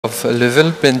of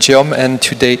Leuven, Belgium, and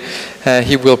today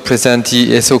he will present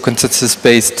the ESO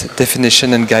consensus-based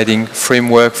definition and guiding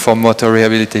framework for motor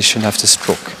rehabilitation after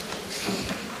stroke.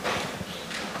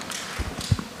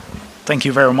 Thank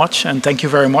you very much, and thank you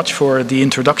very much for the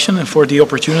introduction and for the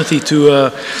opportunity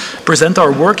to present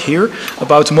our work here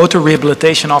about motor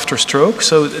rehabilitation after stroke.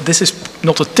 So this is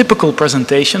not a typical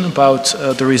presentation about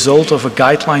the result of a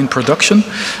guideline production,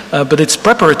 but it's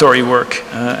preparatory work,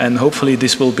 and hopefully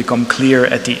this will become clear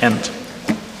at the end.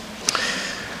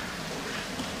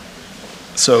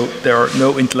 So there are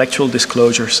no intellectual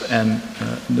disclosures and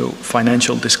no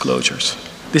financial disclosures.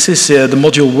 This is the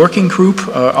module working group,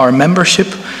 our membership.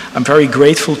 I'm very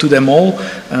grateful to them all.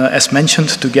 As mentioned,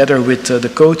 together with the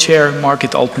co-chair,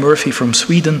 Margit Alt-Murphy from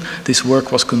Sweden, this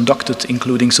work was conducted,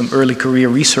 including some early career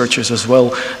researchers as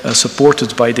well,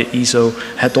 supported by the ESO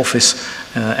head office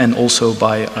and also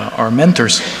by our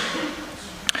mentors.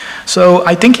 So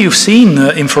I think you've seen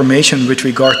information with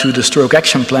regard to the Stroke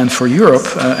Action Plan for Europe,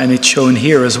 and it's shown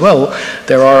here as well.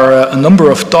 There are a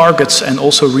number of targets and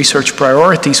also research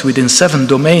priorities within 7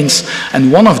 domains,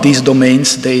 and one of these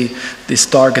domains, this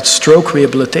targets stroke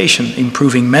rehabilitation,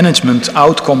 improving management,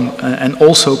 outcome, and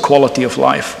also quality of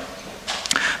life.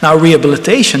 Now,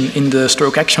 rehabilitation in the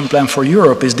Stroke Action Plan for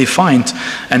Europe is defined,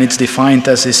 and it's defined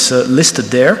as is listed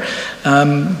there.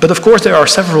 But of course, there are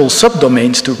several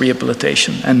subdomains to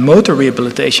rehabilitation, and motor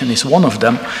rehabilitation is one of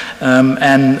them.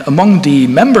 And among the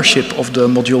membership of the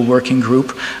module working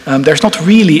group, there's not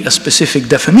really a specific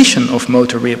definition of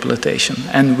motor rehabilitation.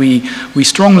 And we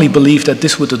strongly believe that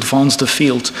this would advance the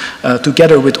field,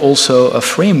 together with also a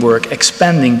framework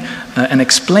expanding and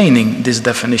explaining this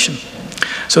definition.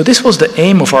 So this was the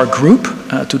aim of our group,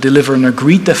 to deliver an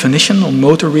agreed definition on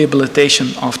motor rehabilitation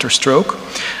after stroke,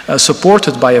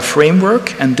 supported by a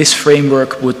framework, and this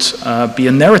framework would be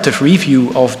a narrative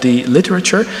review of the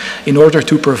literature in order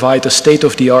to provide a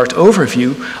state-of-the-art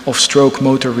overview of stroke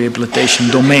motor rehabilitation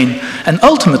domain. And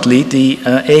ultimately, the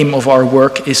aim of our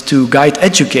work is to guide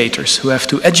educators who have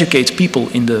to educate people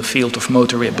in the field of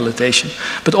motor rehabilitation,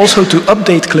 but also to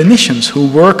update clinicians who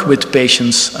work with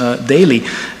patients daily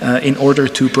in order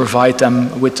to provide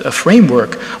them with a framework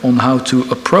on how to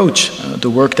approach the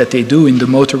work that they do in the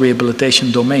motor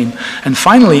rehabilitation domain. And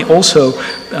finally, also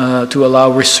to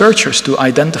allow researchers to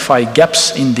identify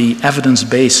gaps in the evidence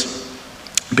base,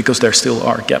 because there still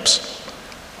are gaps.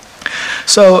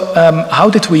 So how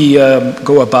did we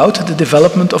go about the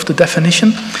development of the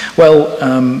definition? Well,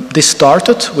 this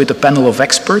started with a panel of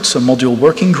experts, a module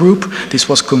working group. This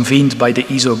was convened by the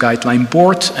ESO Guideline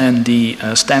Board and the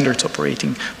standards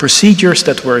operating procedures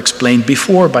that were explained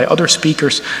before by other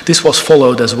speakers. This was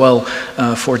followed as well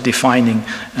for defining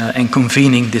and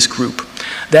convening this group.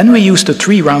 Then we used a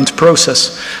 3-round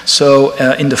process. So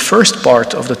in the first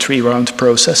part of the 3-round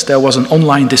process, there was an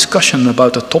online discussion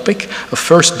about a topic, a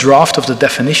first draft of the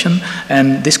definition,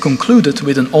 and this concluded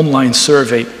with an online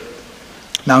survey.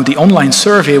 Now, the online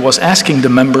survey was asking the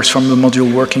members from the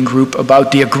module working group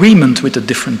about the agreement with the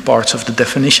different parts of the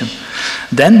definition.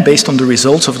 Then, based on the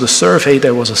results of the survey,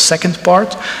 there was a second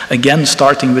part, again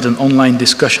starting with an online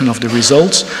discussion of the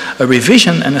results, a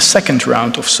revision and a second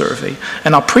round of survey.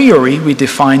 And a priori, we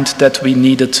defined that we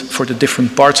needed, for the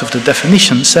different parts of the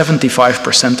definition,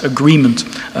 75% agreement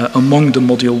among the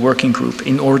module working group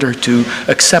in order to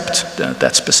accept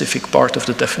that specific part of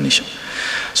the definition.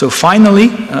 So finally,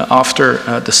 after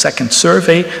the second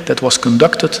survey that was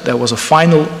conducted, there was a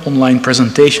final online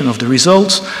presentation of the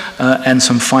results and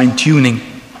some fine-tuning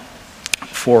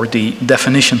for the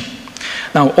definition.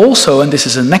 Now also, and this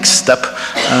is a next step,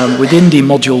 within the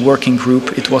module working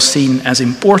group, it was seen as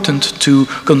important to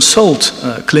consult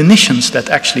clinicians that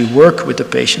actually work with the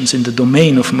patients in the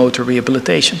domain of motor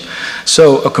rehabilitation.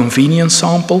 So a convenience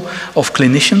sample of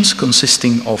clinicians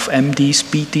consisting of MDs,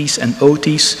 PTs and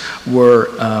OTs were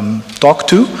talked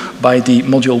to by the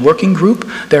module working group.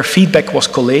 Their feedback was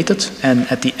collated, and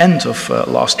at the end of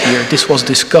last year, this was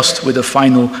discussed with a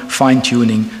final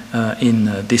fine-tuning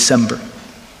in December.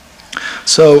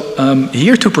 So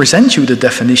here to present you the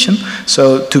definition.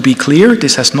 So to be clear,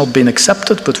 this has not been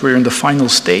accepted, but we're in the final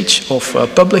stage of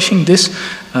publishing this.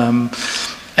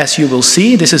 As you will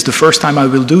see, this is the first time I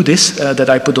will do this, that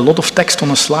I put a lot of text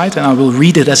on a slide and I will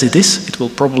read it as it is. It will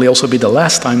probably also be the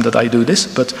last time that I do this,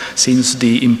 but since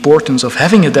the importance of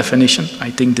having a definition,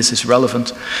 I think this is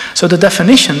relevant. So the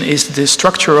definition is the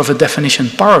structure of a definition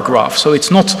paragraph. So it's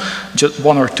not just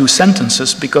 1 or 2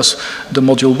 sentences, because the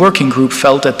module working group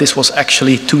felt that this was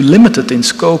actually too limited in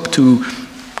scope to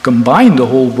combine the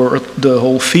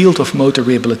whole field of motor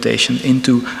rehabilitation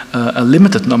into a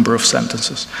limited number of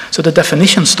sentences. So the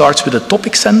definition starts with a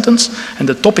topic sentence, and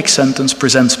the topic sentence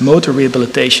presents motor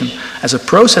rehabilitation as a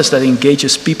process that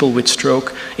engages people with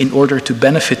stroke in order to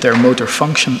benefit their motor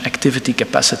function, activity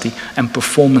capacity, and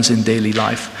performance in daily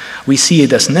life. We see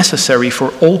it as necessary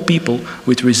for all people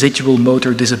with residual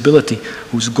motor disability,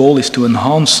 whose goal is to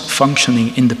enhance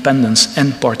functioning, independence,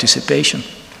 and participation.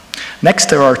 Next,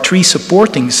 there are 3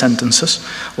 supporting sentences,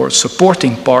 or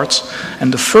supporting parts,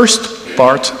 and the first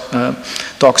part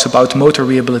talks about motor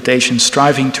rehabilitation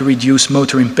striving to reduce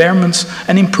motor impairments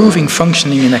and improving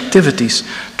functioning in activities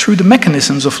through the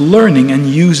mechanisms of learning and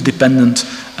use-dependent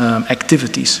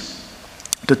activities.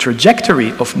 The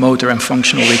trajectory of motor and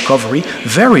functional recovery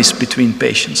varies between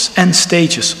patients and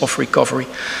stages of recovery.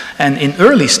 And in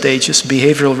early stages,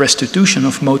 behavioral restitution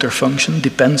of motor function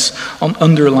depends on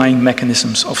underlying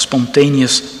mechanisms of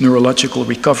spontaneous neurological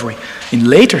recovery. In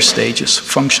later stages,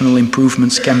 functional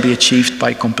improvements can be achieved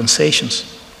by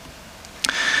compensations.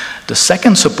 The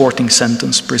second supporting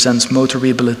sentence presents motor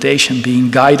rehabilitation being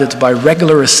guided by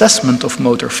regular assessment of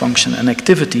motor function and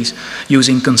activities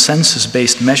using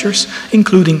consensus-based measures,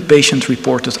 including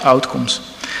patient-reported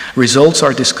outcomes. Results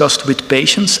are discussed with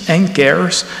patients and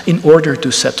carers in order to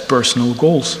set personal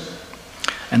goals.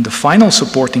 And the final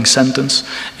supporting sentence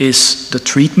is the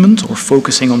treatment, or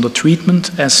focusing on the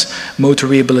treatment as motor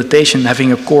rehabilitation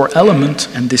having a core element,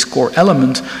 and this core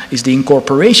element is the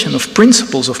incorporation of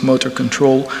principles of motor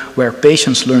control where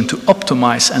patients learn to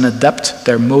optimize and adapt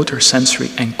their motor, sensory,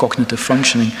 and cognitive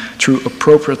functioning through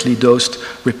appropriately dosed,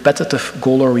 repetitive,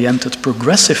 goal-oriented,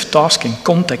 progressive task and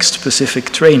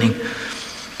context-specific training.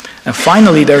 And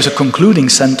finally, there's a concluding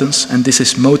sentence, and this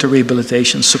is motor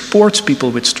rehabilitation supports people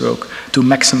with stroke to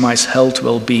maximize health,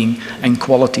 well-being, and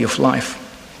quality of life.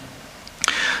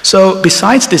 So,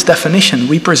 besides this definition,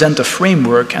 we present a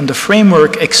framework, and the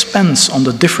framework expands on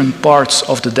the different parts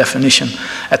of the definition.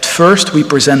 At first, we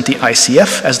present the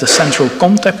ICF as the central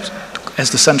concept,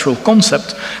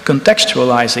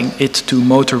 contextualizing it to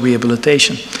motor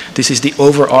rehabilitation. This is the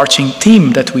overarching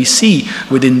theme that we see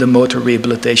within the motor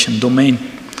rehabilitation domain.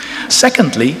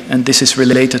 Secondly, and this is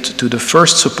related to the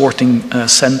first supporting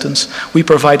sentence, we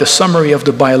provide a summary of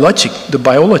the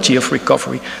biology of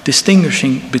recovery,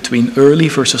 distinguishing between early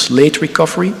versus late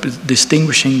recovery,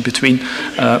 distinguishing between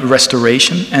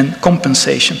restoration and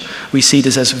compensation. We see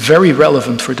this as very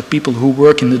relevant for the people who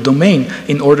work in the domain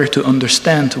in order to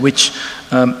understand which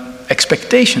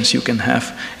expectations you can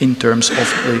have in terms of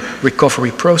the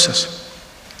recovery process.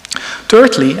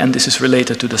 Thirdly, and this is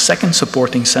related to the second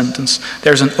supporting sentence,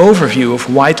 there's an overview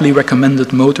of widely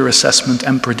recommended motor assessment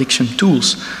and prediction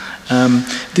tools.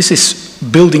 This is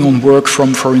building on work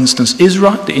from, for instance,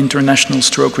 ISRA, the International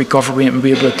Stroke Recovery and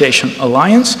Rehabilitation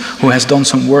Alliance, who has done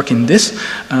some work in this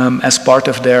as part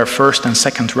of their first and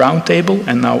second roundtable,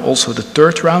 and now also the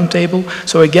third roundtable.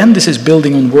 So again, this is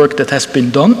building on work that has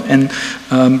been done and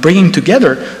bringing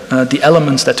together the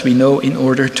elements that we know in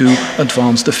order to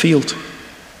advance the field.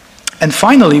 And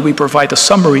finally, we provide a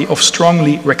summary of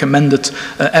strongly recommended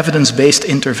evidence-based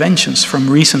interventions from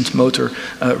recent motor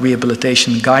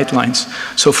rehabilitation guidelines.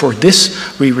 So for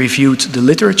this, we reviewed the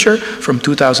literature from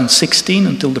 2016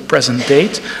 until the present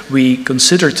date. We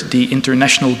considered the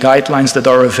international guidelines that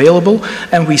are available,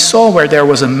 and we saw where there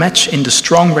was a match in the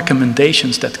strong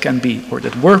recommendations that can be, or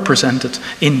that were presented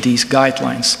in these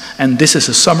guidelines. And this is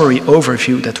a summary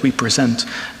overview that we present.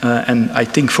 And I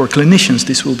think for clinicians,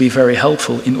 this will be very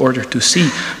helpful in order to see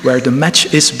where the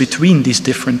match is between these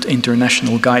different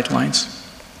international guidelines.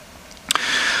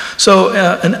 So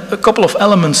a couple of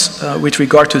elements with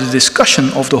regard to the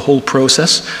discussion of the whole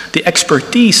process. The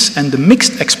expertise and the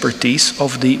mixed expertise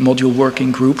of the module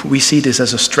working group, we see this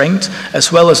as a strength,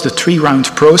 as well as the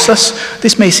 3-round process.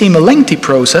 This may seem a lengthy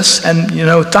process, and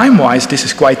time-wise this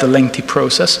is quite a lengthy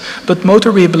process, but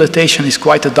motor rehabilitation is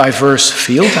quite a diverse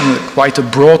field and quite a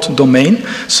broad domain.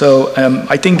 So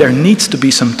I think there needs to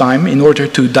be some time in order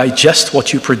to digest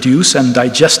what you produce and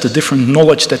digest the different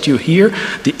knowledge that you hear,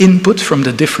 the input from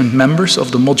the different members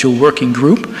of the module working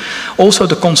group. Also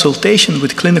the consultation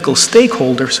with clinical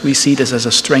stakeholders, we see this as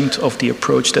a strength of the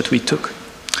approach that we took.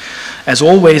 As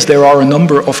always, there are a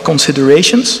number of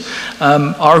considerations.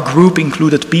 Our group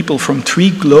included people from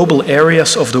 3 global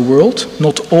areas of the world.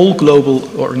 Not all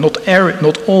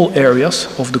areas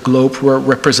of the globe were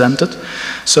represented.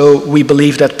 So we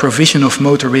believe that provision of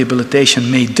motor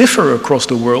rehabilitation may differ across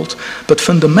the world, but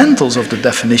fundamentals of the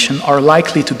definition are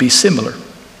likely to be similar.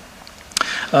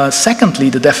 Secondly,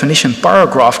 the definition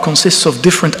paragraph consists of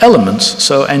different elements,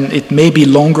 and it may be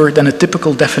longer than a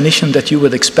typical definition that you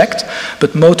would expect,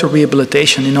 but motor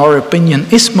rehabilitation, in our opinion,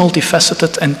 is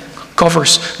multifaceted and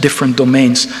covers different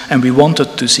domains, and we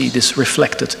wanted to see this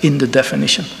reflected in the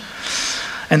definition.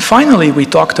 And finally, we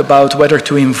talked about whether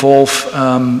to involve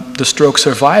the stroke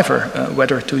survivor,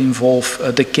 whether to involve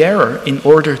the carer in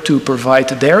order to provide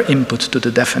their input to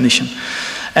the definition.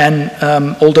 And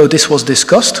although this was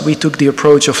discussed, we took the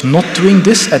approach of not doing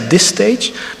this at this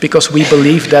stage, because we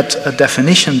believe that a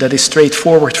definition that is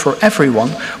straightforward for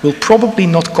everyone will probably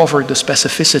not cover the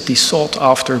specificity sought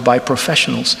after by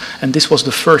professionals. And this was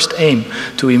the first aim,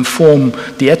 to inform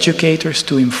the educators,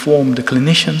 to inform the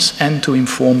clinicians, and to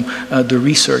inform the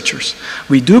researchers.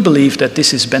 We do believe that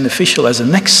this is beneficial as a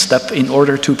next step in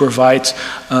order to provide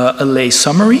a lay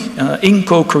summary in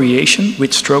co-creation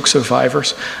with stroke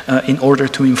survivors in order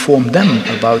to inform them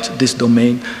about this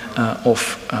domain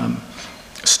of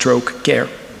stroke care.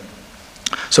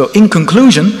 So in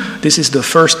conclusion, this is the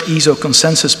first ESO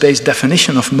consensus-based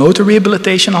definition of motor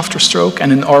rehabilitation after stroke,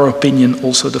 and in our opinion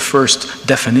also the first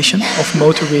definition of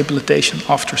motor rehabilitation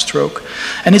after stroke.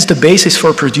 And it's the basis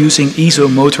for producing ESO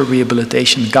motor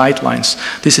rehabilitation guidelines.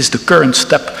 This is the current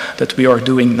step that we are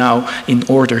doing now in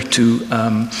order to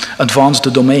advance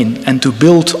the domain and to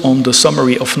build on the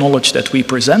summary of knowledge that we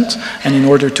present, and in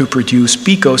order to produce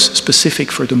PICOs specific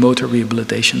for the motor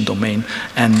rehabilitation domain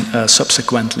and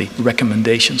subsequently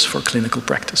recommendations for clinical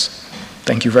practice.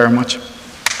 Thank you very much.